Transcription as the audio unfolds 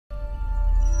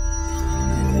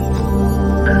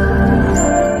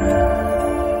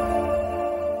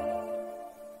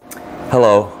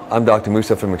Hello, I'm Dr.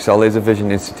 Moosa from Excel Laser Vision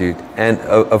Institute, and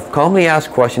a commonly asked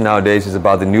question nowadays is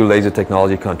about the new laser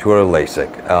technology Contoura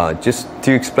LASIK. Just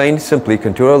to explain simply,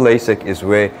 Contoura LASIK is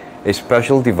where a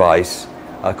special device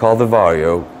called the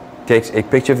Vario takes a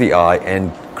picture of the eye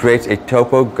and creates a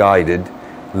topo-guided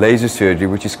laser surgery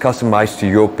which is customized to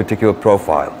your particular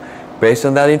profile. Based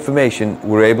on that information,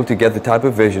 we're able to get the type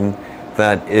of vision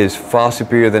that is far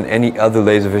superior than any other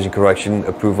laser vision correction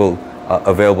approval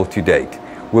available to date.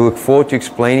 We look forward to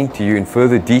explaining to you in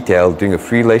further detail during a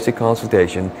free LASIK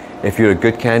consultation if you're a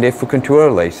good candidate for Contoura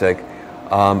LASIK,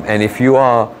 and if you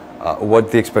are,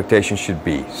 what the expectation should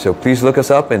be. So please look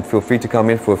us up and feel free to come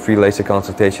in for a free LASIK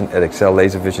consultation at Excel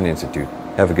Laser Vision Institute.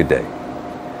 Have a good day.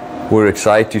 We're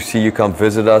excited to see you come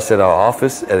visit us at our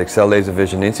office at Excel Laser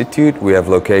Vision Institute. We have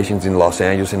locations in Los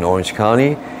Angeles and Orange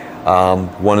County.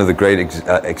 One of the great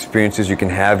experiences you can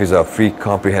have is our free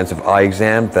comprehensive eye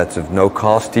exam that's of no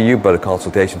cost to you, but a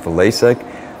consultation for LASIK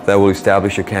that will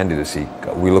establish your candidacy.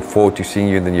 We look forward to seeing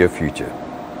you in the near future.